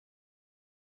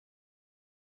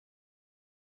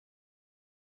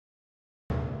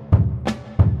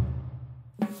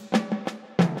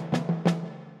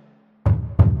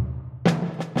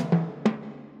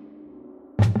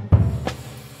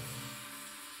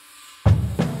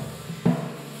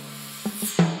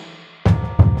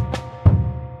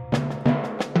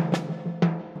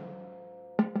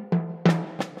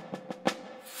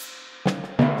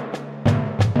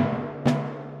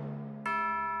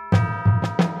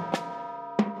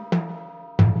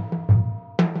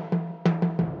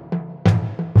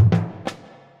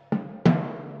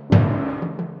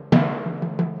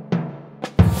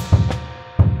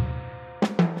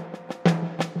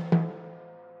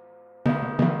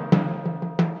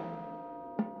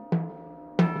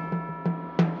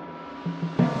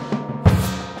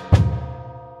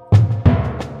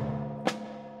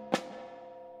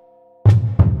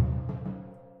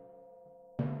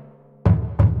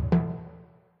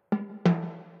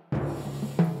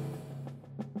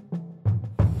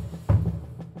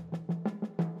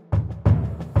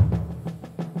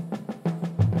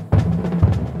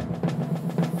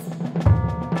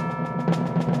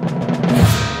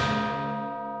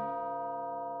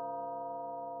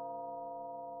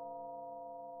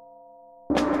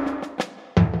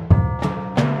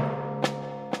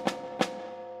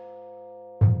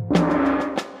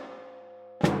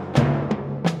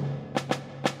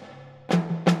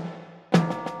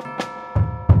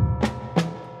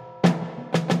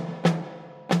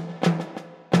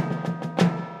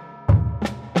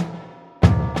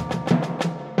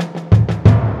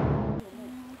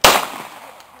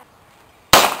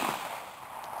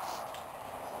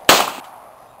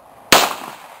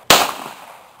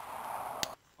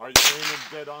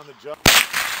dead on the job.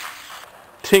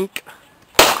 Tink.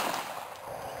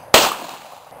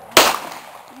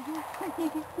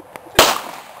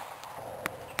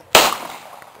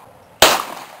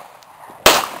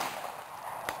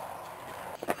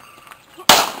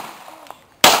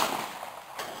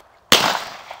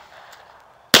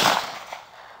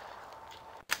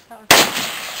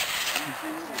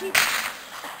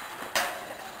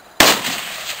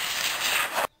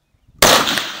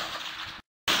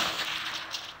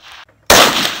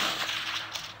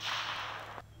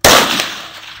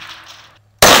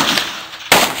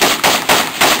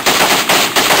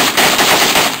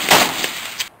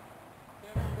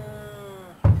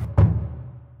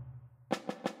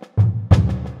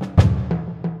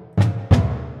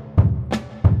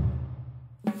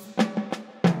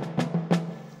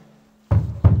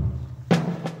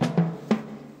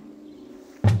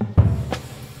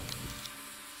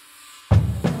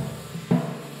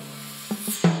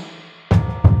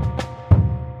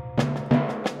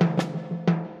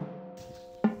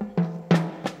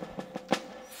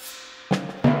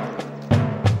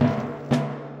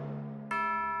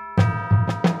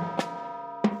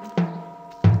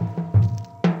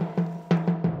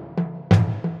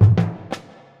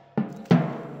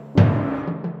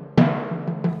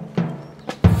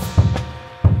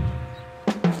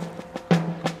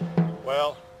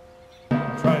 Well,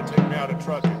 try to take me out of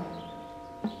trucking.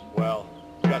 Well,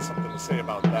 you got something to say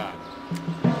about that.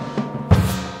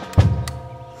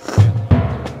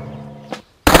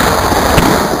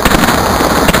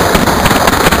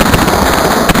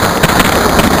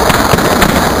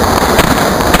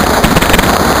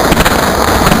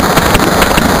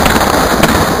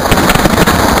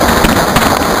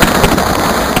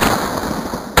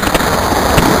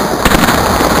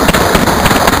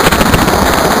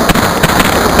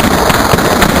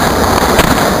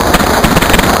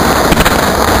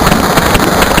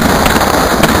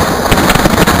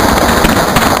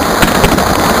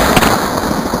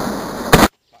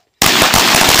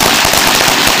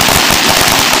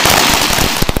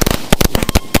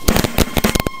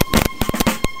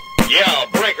 Yeah,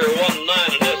 Breaker 19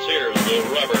 and this here's the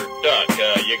Rubber Duck.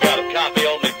 You got a copy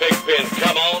on me, Pigpen?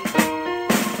 Come on.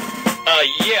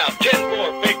 Yeah,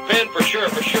 10-4 Pigpen for sure.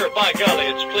 By golly,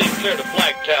 it's clean clear to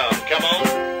Flagtown. Come on.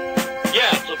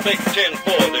 Yeah, it's a big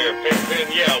 10-4 there,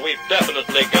 Pigpen. Yeah, we've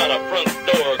definitely got a front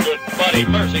door, good buddy.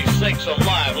 Mercy sakes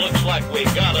alive, looks like we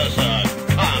got us a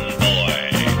convoy.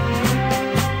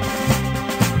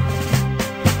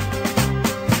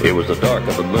 It was the dark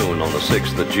of the moon on the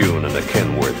 6th of June and the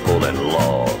Kenworth pulling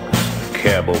logs.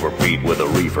 Cab over feet with a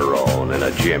reefer on and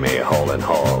a Jimmy hauling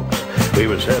hogs. We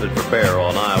was headed for Bear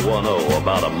on I-10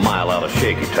 about a mile out of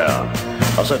Shaky Town.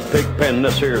 I said, Pigpen,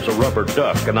 this here's a Rubber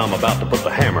Duck and I'm about to put the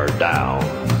hammer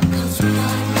down.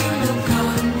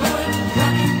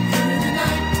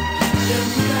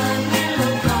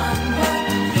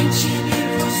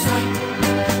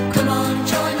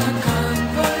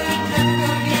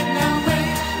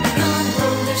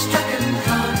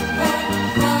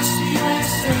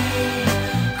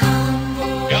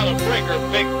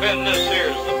 Pigpen, this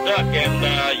here's the Duck,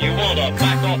 and you want to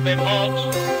back off them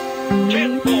hogs?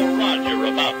 10-4 Roger,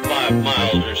 about 5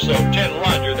 miles or so. 10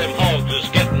 Roger, them hogs is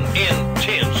getting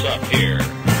intense up here.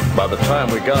 By the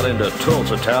time we got into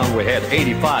Tulsa town, we had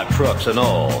 85 trucks in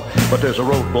all. But there's a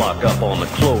roadblock up on the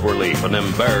Cloverleaf, and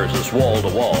them bears is wall to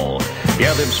wall.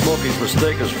 Yeah, them Smokies was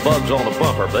thick as bugs on a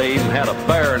bumper. They even had a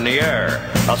bear in the air.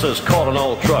 I says, calling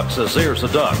all trucks, says, here's the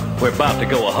Duck. We're about to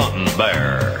go a-hunting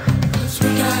bear.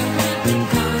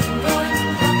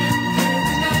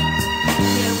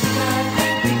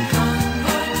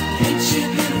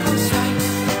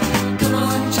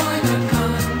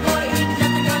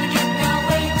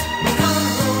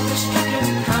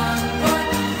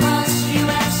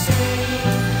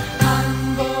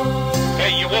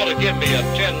 Give me a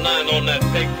 10-9 on that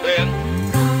Pigpen.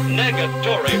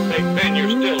 Negatory, Pigpen, you're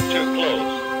still too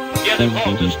close. Yeah, them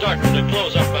hogs are starting to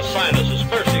close up my sinuses.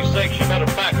 Mercy's sakes, you better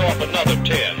back off another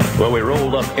 10. Well, we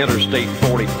rolled up Interstate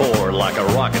 44 like a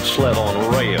rocket sled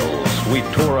on rails. We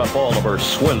tore up all of our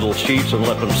swindle sheets and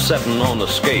left them setting on the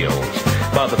scales.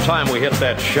 By the time we hit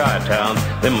that Chi-Town,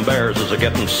 them bears is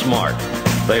a-getting smart.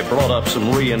 They brought up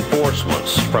some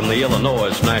reinforcements from the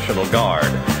Illinois National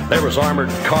Guard. There was armored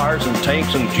cars and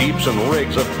tanks and jeeps and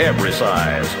rigs of every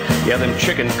size. Yeah, them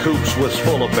chicken coops was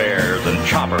full of bears and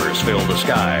choppers filled the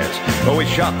skies. But we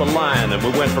shot the line and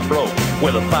we went for broke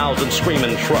with 1,000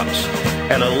 screaming trucks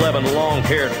and 11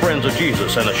 long-haired friends of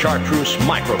Jesus and a chartreuse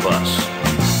microbus.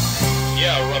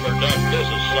 Yeah, Rubber Duck, this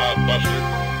is Sodbuster.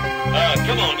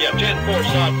 Come on, yeah, 10-4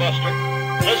 Sodbuster.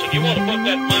 Listen, you want to put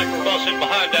that microbus in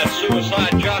behind that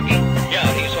suicide jockey? Yeah,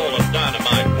 he's holding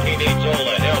dynamite. He needs all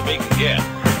the help he can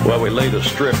get. Well, we laid a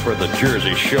strip for the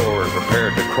Jersey Shore and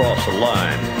prepared to cross the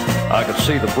line. I could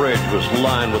see the bridge was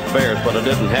lined with bears, but I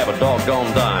didn't have a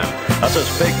doggone dime. I says,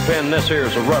 Pigpen, this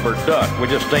here's a rubber duck. We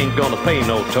just ain't gonna pay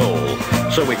no toll.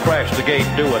 So we crashed the gate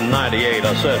doing 98.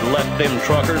 I said, let them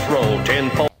truckers roll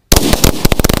 10-4.